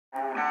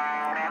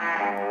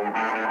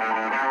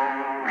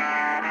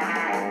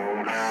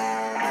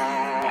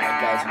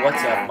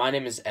What's up? My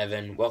name is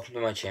Evan. Welcome to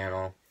my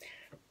channel.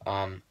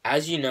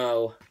 As you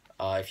know,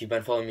 if you've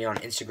been following me on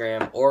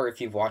Instagram, or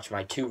if you've watched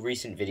my two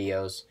recent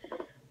videos,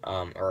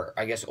 or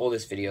I guess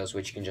oldest videos,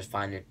 which you can just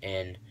find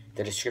in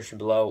the description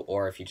below,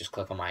 or if you just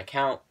click on my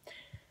account,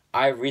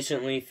 I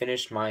recently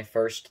finished my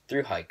first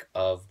thru hike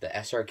of the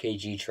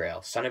SRKG trail,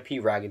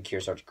 Sunapee Ragged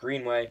Kearsarge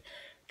Greenway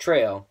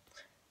Trail.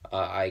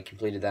 I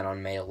completed that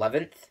on May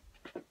 11th.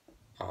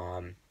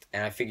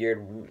 And I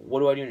figured,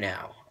 what do I do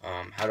now?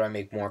 How do I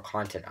make more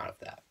content out of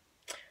that?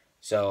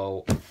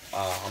 So,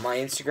 on my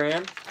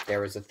Instagram,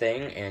 there was a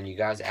thing, and you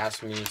guys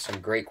asked me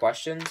some great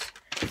questions,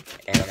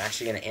 and I'm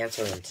actually going to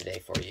answer them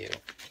today for you.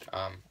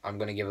 I'm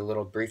going to give a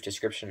little brief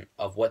description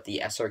of what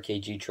the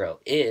SRKG trail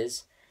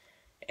is,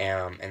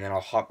 and then I'll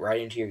hop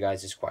right into your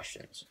guys'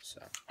 questions.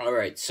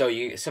 Alright,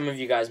 so some of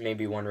you guys may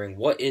be wondering,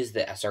 what is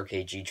the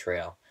SRKG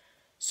trail?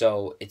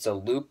 So, it's a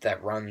loop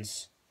that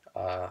runs...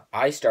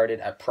 I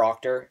started at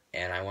Proctor,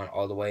 and I went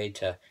all the way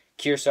to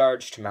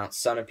Kearsarge, to Mount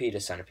Sunapee, to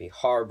Sunapee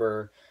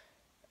Harbor,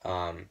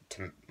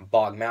 to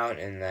Bog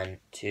Mountain, and then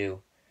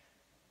to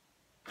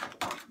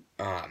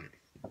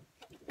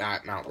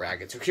Mount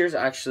Ragged. So here's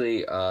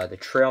actually the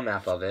trail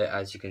map of it.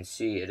 As you can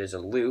see, it is a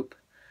loop.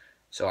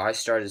 So I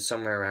started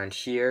somewhere around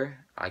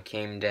here. I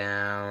came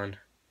down,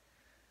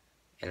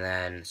 and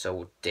then,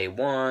 so day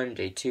 1,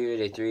 day 2,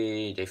 day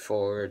 3, day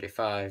 4, day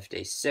 5,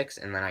 day 6,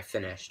 and then I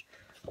finished.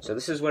 So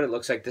this is what it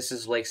looks like. This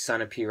is Lake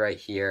Sunapee right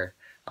here,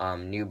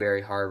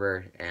 Newberry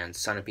Harbor and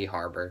Sunapee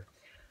Harbor.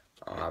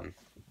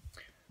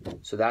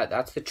 So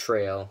that's the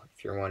trail,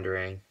 if you're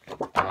wondering.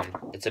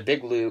 It's a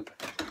big loop,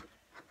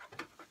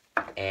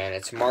 and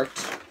it's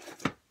marked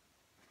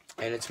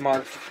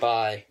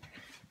by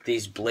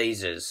these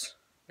blazes,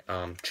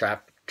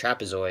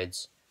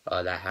 trapezoids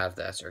that have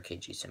the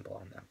SRKG symbol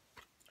on them.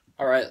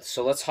 Alright,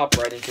 so let's hop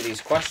right into these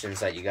questions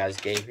that you guys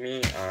gave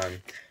me.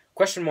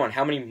 Question 1,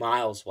 how many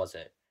miles was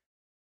it?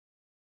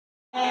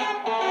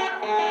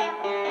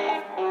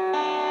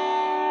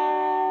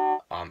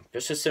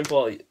 Just a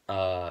simple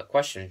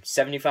question,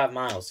 75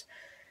 miles.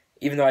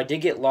 Even though I did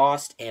get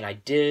lost, and I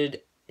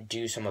did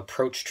do some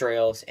approach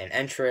trails and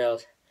end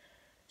trails.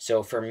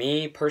 So for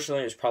me,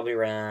 personally, it was probably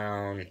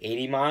around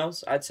 80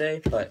 miles, I'd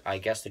say. But I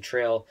guess the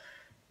trail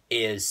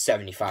is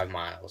 75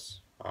 miles.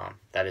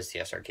 That is the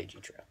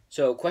SRKG trail.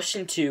 So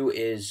question 2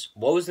 is,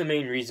 what was the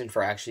main reason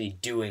for actually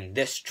doing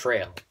this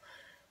trail?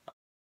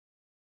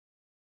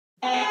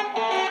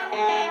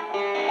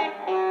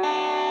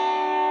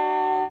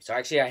 So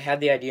actually, I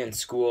had the idea in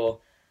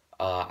school.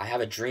 I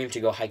have a dream to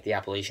go hike the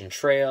Appalachian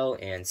Trail,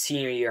 and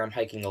senior year, I'm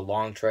hiking the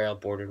Long Trail,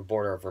 border to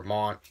border of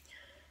Vermont.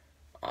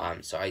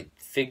 So I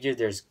figured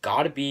there's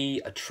got to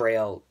be a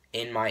trail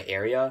in my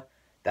area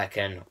that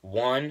can,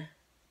 1,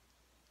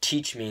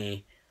 teach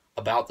me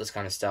about this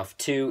kind of stuff,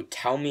 2,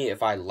 tell me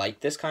if I like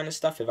this kind of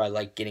stuff, if I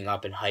like getting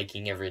up and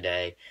hiking every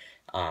day,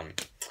 and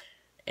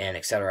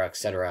etc.,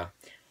 etc.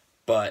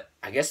 But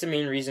I guess the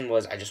main reason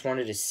was I just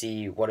wanted to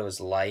see what it was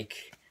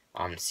like,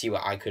 see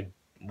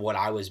what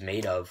I was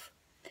made of.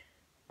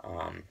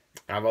 And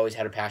I've always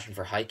had a passion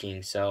for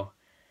hiking, so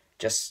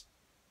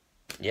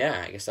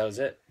yeah, I guess that was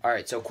it.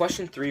 Alright, so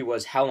question 3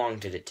 was, how long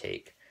did it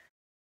take?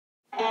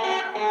 So,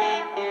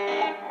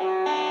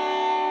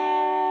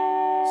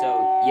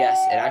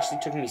 yes, it actually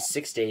took me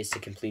 6 days to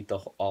complete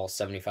all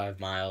 75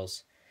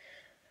 miles.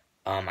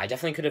 I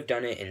definitely could have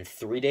done it in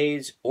 3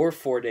 days or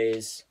 4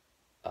 days.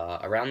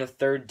 Around the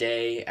 3rd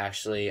day,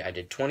 actually, I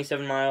did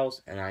 27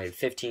 miles, and I did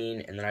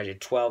 15, and then I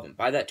did 12, and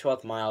by that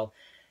 12th mile,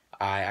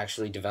 I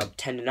actually developed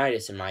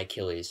tendonitis in my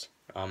Achilles,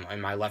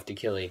 in my left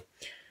Achilles.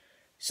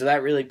 So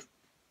that really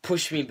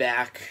pushed me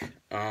back.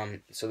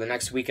 So the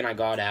next weekend I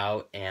got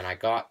out, and I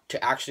got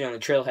to actually on the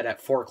trailhead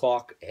at 4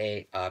 o'clock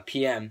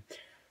p.m.,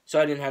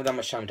 so I didn't have that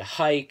much time to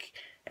hike,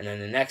 and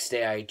then the next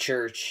day I had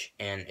church,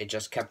 and it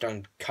just kept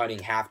on cutting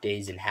half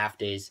days and half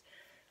days,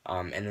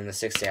 and then the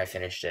 6th day I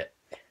finished it.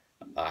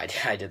 I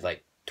did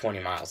like 20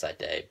 miles that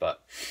day,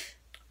 but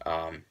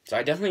so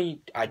I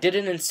did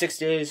it in 6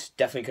 days.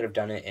 Definitely could have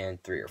done it in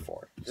 3 or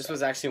 4. This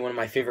was actually one of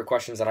my favorite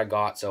questions that I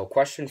got. So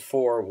question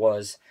 4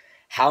 was,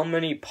 how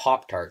many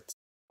Pop-Tarts?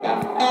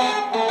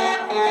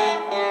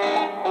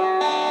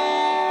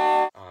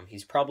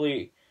 He's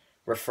probably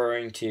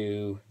referring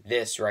to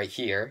this right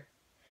here.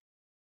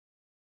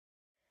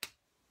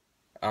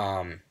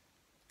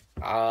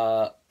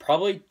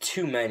 Probably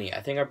too many.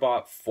 I think I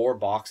bought 4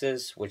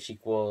 boxes, which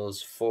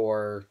equals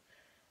 4,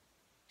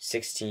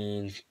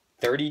 16,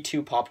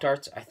 32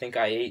 Pop-Tarts I think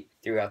I ate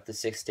throughout the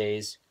 6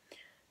 days.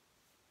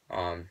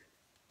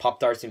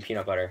 Pop-Tarts and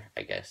peanut butter,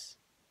 I guess.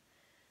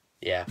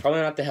 Yeah,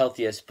 probably not the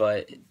healthiest,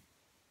 but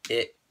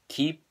it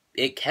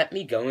kept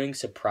me going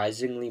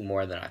surprisingly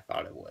more than I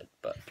thought it would.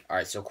 But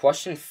alright, so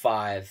question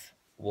 5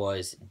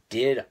 was,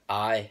 did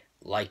I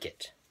like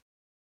it?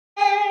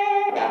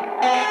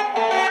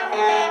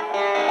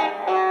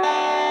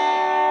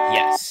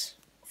 Yes,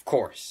 of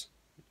course.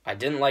 I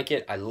didn't like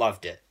it, I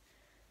loved it.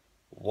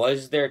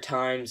 Was there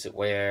times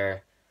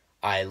where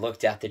I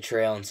looked at the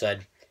trail and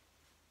said,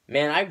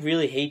 man, I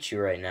really hate you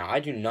right now. I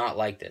do not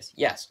like this.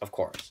 Yes, of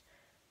course.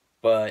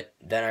 But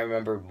then I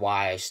remembered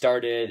why I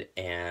started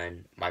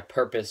and my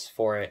purpose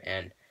for it,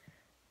 and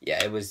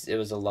yeah, it was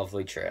a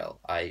lovely trail.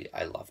 I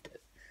loved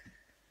it.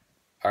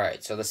 All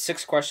right, so the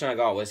sixth question I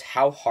got was,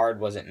 how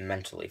hard was it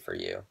mentally for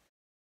you?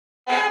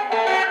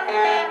 I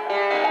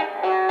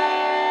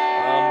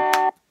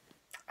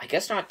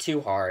guess not too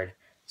hard.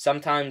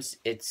 Sometimes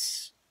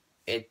the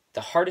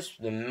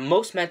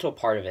most mental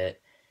part of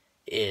it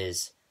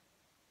is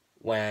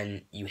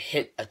when you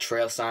hit a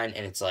trail sign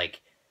and it's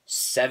like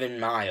 7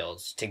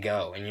 miles to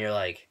go, and you're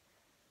like,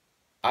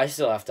 I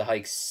still have to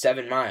hike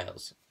 7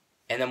 miles.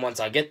 And then once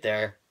I get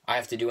there, I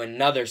have to do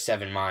another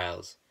 7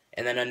 miles,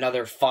 and then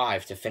another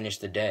 5 to finish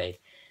the day.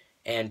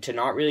 And to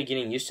not really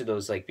getting used to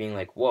those, like being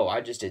like, whoa,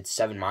 I just did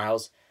 7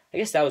 miles. I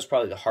guess that was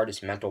probably the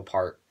hardest mental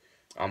part.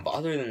 But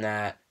other than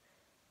that,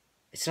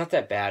 it's not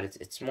that bad.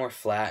 It's more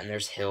flat, and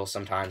there's hills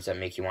sometimes that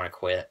make you want to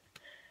quit.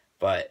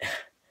 But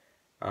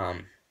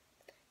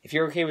if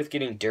you're okay with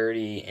getting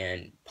dirty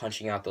and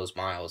punching out those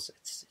miles,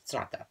 it's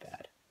not that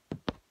bad.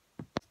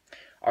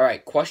 All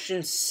right,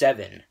 question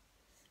 7.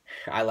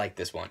 I like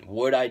this one.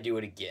 Would I do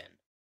it again?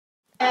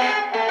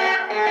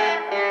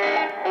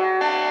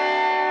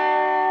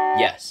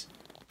 Yes.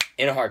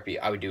 In a heartbeat,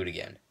 I would do it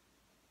again.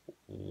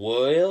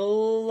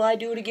 Will I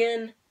do it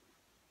again?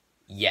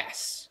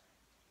 Yes.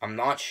 I'm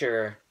not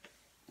sure.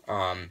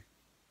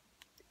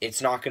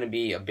 It's not going to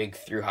be a big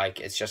through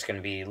hike. It's just going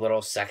to be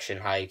little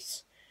section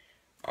hikes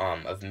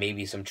of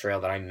maybe some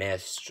trail that I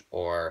missed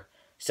or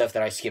stuff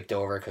that I skipped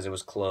over because it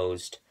was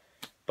closed.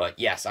 But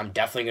yes, I'm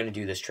definitely going to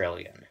do this trail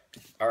again.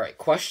 All right,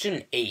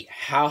 question 8.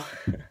 How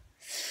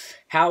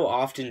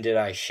often did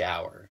I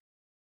shower?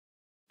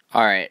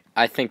 All right,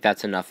 I think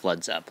that's enough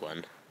Led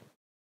Zeppelin.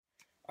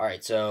 All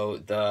right, so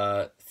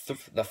the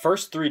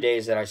first 3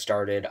 days that I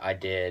started, I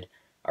did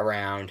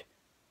around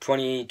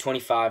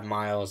 25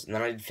 miles, and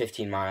then I did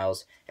 15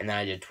 miles, and then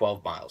I did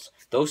 12 miles.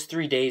 Those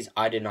 3 days,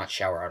 I did not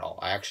shower at all.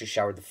 I actually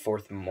showered the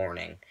 4th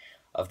morning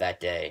of that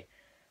day.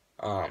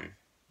 One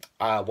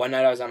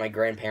night I was at my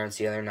grandparents',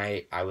 the other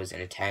night I was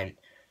in a tent,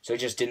 so it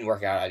just didn't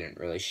work out. I didn't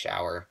really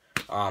shower.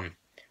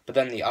 But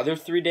then the other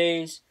 3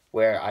 days,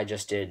 where I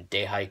just did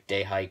day hike,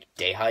 day hike,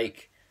 day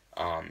hike,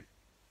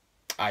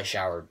 I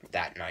showered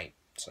that night.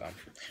 So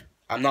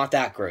I'm not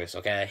that gross,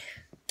 okay?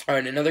 All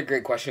right, another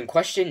great question.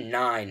 Question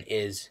 9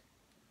 is,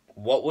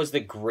 what was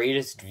the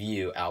greatest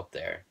view out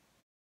there?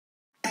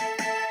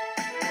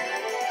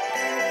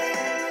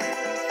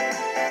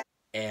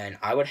 And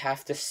I would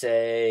have to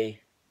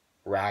say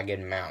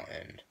Ragged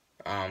Mountain.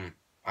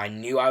 I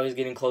knew I was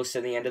getting close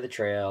to the end of the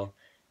trail.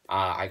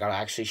 I got to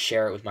actually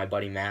share it with my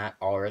buddy Matt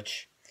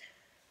Ulrich.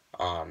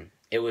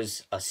 It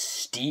was a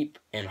steep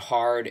and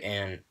hard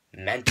and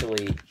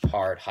mentally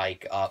hard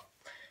hike up.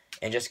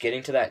 And just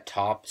getting to that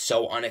top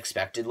so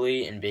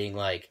unexpectedly and being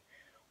like,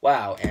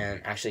 wow,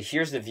 and actually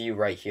here's the view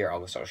right here.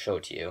 I'll show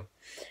it to you.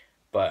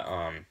 But,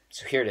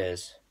 so here it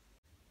is.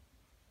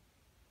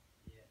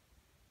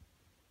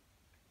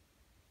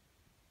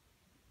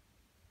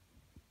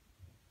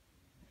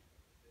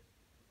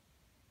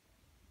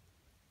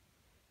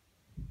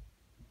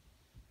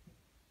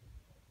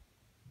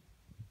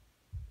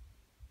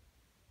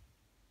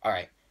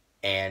 Alright,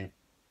 and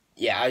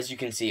yeah, as you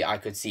can see, I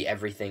could see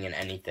everything and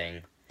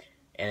anything.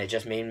 And it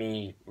just made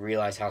me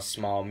realize how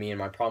small me and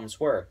my problems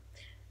were.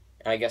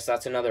 And I guess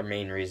that's another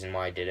main reason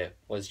why I did it,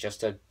 was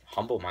just to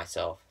humble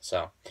myself.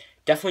 So,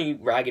 definitely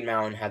Ragged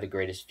Mountain had the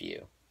greatest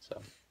view.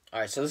 So,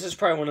 alright, so this is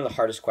probably one of the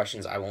hardest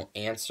questions I won't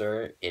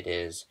answer. It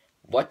is,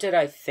 what did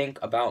I think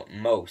about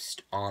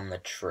most on the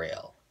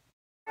trail?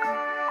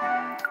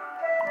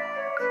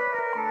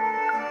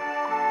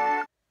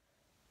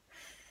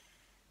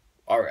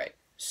 Alright,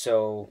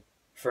 so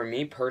for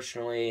me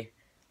personally,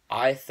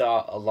 I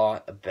thought a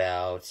lot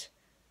about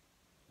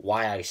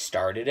why I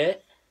started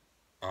it,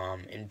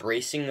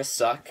 embracing the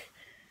suck.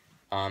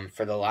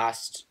 For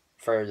the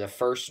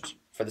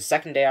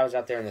second day I was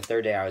out there and the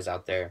third day I was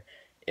out there,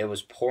 it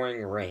was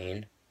pouring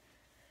rain.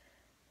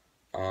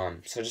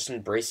 So just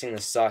embracing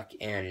the suck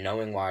and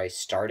knowing why I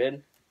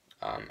started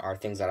are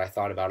things that I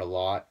thought about a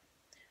lot.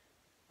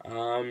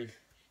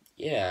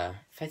 Yeah,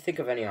 if I think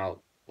of any,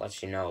 I'll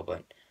let you know,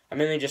 but I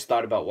mainly just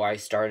thought about why I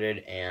started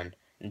and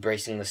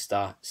embracing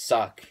the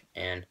suck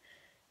and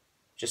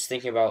just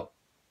thinking about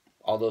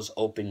all those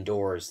open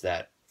doors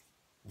that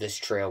this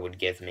trail would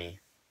give me.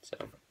 So,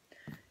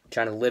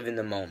 trying to live in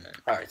the moment.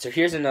 Alright, so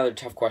here's another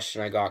tough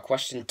question I got.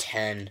 Question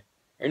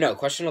 11.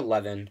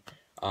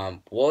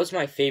 What was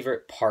my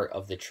favorite part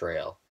of the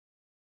trail?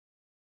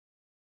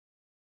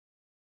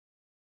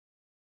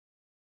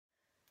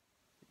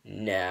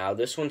 Now,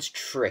 this one's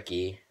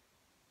tricky.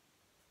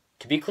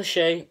 To be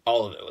cliche,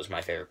 all of it was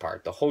my favorite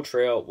part. The whole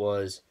trail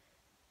was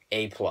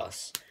A+.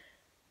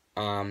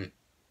 I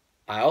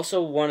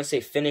also want to say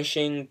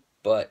finishing,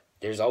 but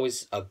there's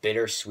always a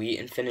bittersweet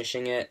in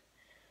finishing it.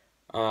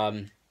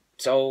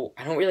 So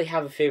I don't really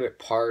have a favorite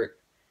part,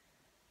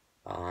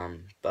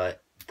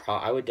 but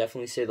I would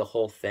definitely say the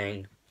whole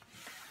thing.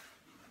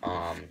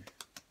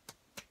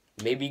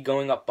 Maybe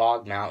going up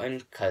Bog Mountain,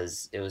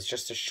 because it was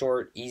just a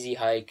short, easy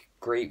hike,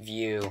 great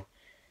view,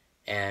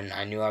 and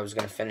I knew I was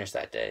going to finish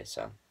that day.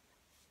 So,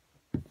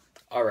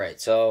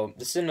 alright, so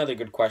this is another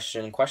good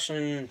question.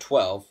 Question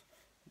 12.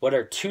 What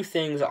are 2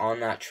 things on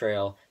that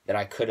trail that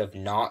I could have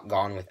not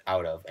gone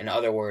without of? In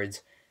other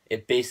words,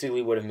 it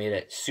basically would have made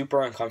it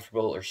super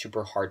uncomfortable or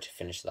super hard to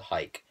finish the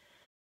hike.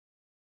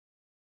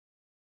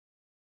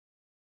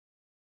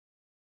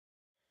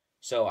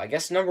 So I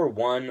guess number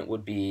 1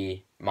 would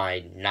be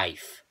my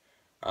knife.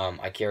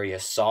 I carry a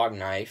SOG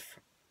knife,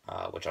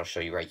 which I'll show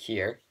you right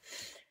here.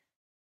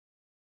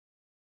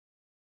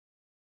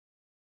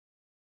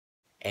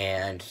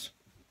 And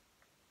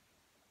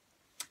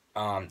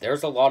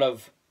there's a lot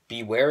of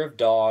beware of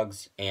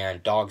dogs,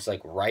 and dogs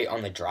like right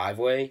on the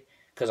driveway,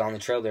 because on the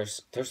trail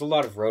there's a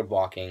lot of road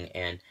walking,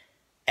 and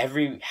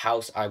every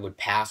house I would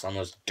pass on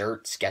those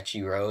dirt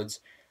sketchy roads,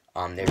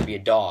 there'd be a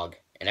dog,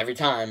 and every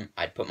time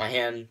I'd put my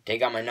hand,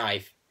 take out my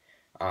knife,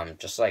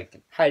 just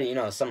like Heidi,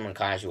 someone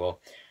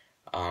casual,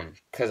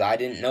 because I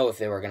didn't know if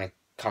they were gonna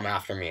come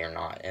after me or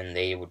not, and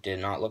they did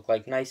not look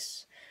like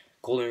nice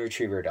golden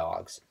retriever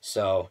dogs.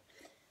 So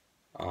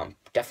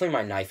definitely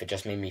my knife. It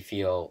just made me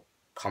feel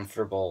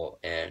comfortable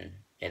in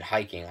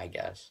hiking, I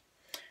guess.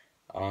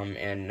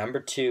 And number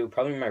 2,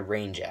 probably my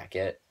rain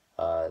jacket.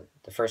 The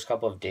first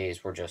couple of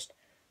days were just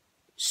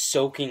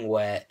soaking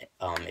wet.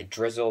 It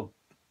drizzled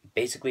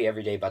basically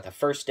every day but the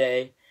first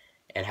day,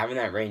 and having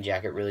that rain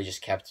jacket really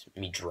just kept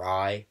me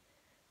dry.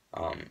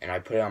 And I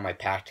put it on my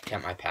pack to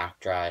keep my pack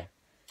dry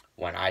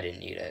when I didn't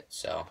need it.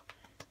 So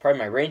probably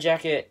my rain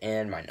jacket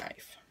and my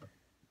knife.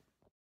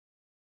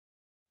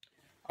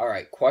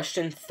 Alright,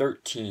 question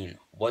 13.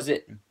 Was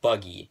it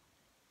buggy?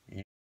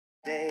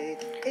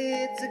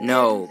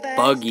 No,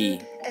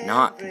 buggy,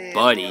 not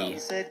buddy.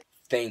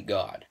 Thank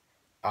God.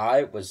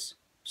 I was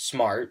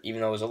smart,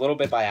 even though it was a little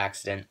bit by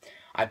accident.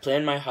 I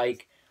planned my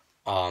hike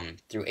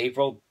through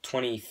April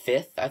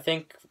 25th, I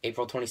think.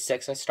 April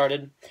 26th I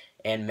started,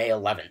 and May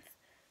 11th.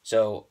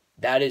 So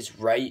that is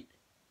right.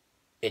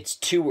 It's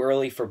too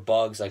early for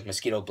bugs like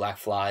mosquito, black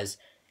flies.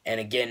 And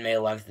again, May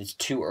 11th is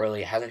too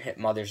early. It hasn't hit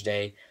Mother's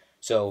Day.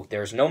 So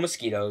there's no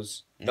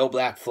mosquitoes, no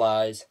black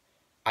flies.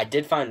 I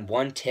did find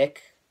one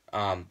tick.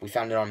 We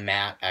found it on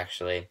Matt,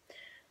 actually.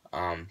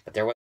 But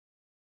there wasn't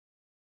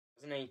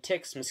any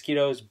ticks,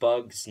 mosquitoes,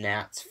 bugs,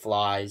 gnats,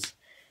 flies,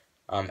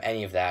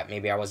 any of that.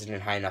 Maybe I wasn't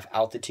in high enough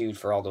altitude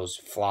for all those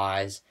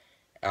flies.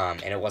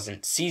 And it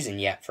wasn't season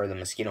yet for the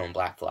mosquito and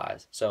black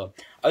flies. So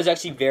I was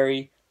actually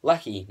very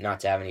lucky not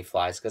to have any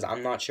flies, because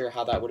I'm not sure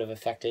how that would have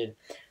affected,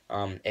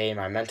 A,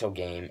 my mental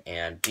game,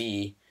 and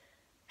B,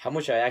 how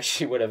much I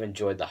actually would have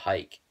enjoyed the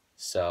hike.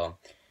 So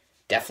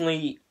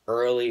definitely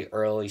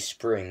early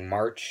spring,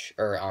 March,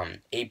 or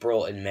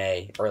April and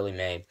May, early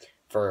May,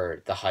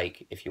 for the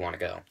hike if you want to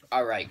go.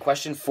 Alright,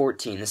 question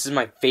 14. This is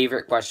my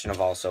favorite question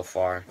of all so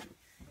far.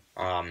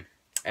 And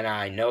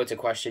I know it's a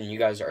question you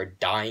guys are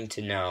dying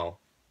to know.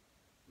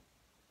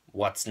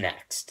 What's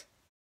next?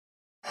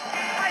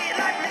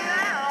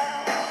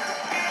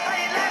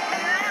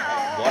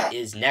 What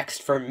is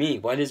next for me?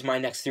 What is my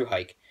next thru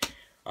hike?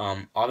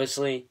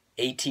 Obviously,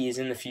 AT is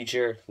in the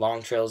future,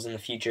 long trails in the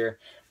future,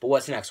 but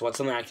what's next? What's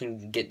something I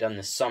can get done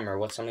this summer?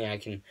 What's something I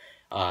can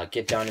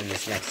get done in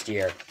this next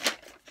year?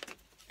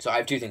 So I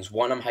have 2 things.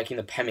 One, I'm hiking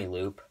the Pemi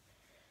Loop.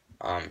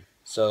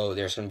 So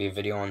there's going to be a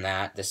video on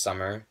that this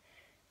summer.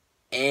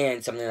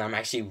 And something that I'm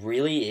actually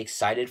really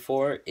excited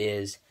for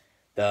is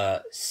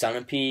the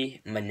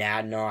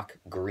Sunapee-Monadnock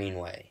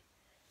Greenway.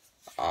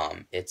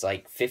 It's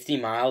like 50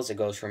 miles. It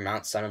goes from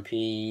Mount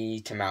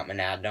Sunapee to Mount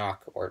Monadnock,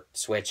 or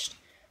switched.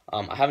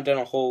 I haven't done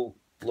a whole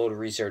load of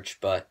research,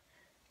 but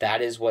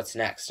that is what's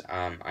next.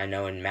 I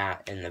know in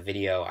the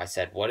video, I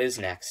said, what is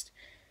next?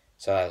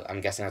 So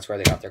I'm guessing that's where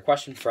they got their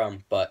question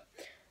from, but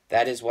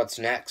that is what's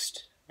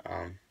next.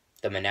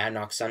 The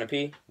Monadnock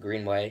Sunapee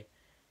Greenway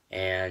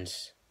and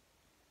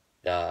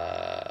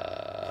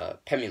the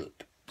Pemi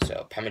Loop.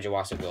 So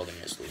Pemigewasset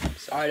Wilderness Loop.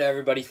 So, alright,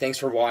 everybody, thanks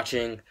for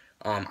watching.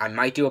 I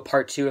might do a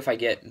part 2 if I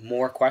get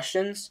more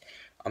questions.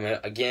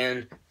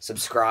 Again,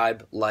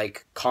 subscribe,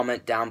 like,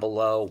 comment down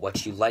below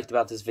what you liked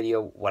about this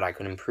video, what I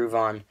could improve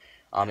on.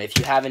 If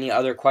you have any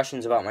other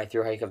questions about my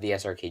thru hike of the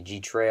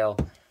SRKG trail,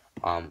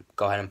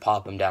 go ahead and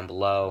pop them down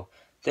below.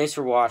 Thanks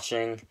for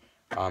watching,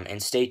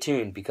 and stay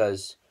tuned,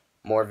 because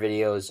more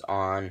videos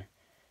on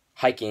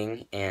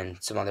hiking and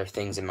some other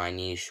things in my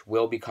niche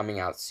will be coming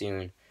out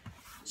soon.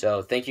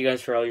 So thank you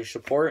guys for all your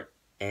support,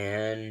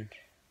 and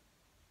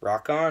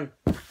rock on.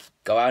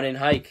 Go out and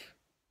hike.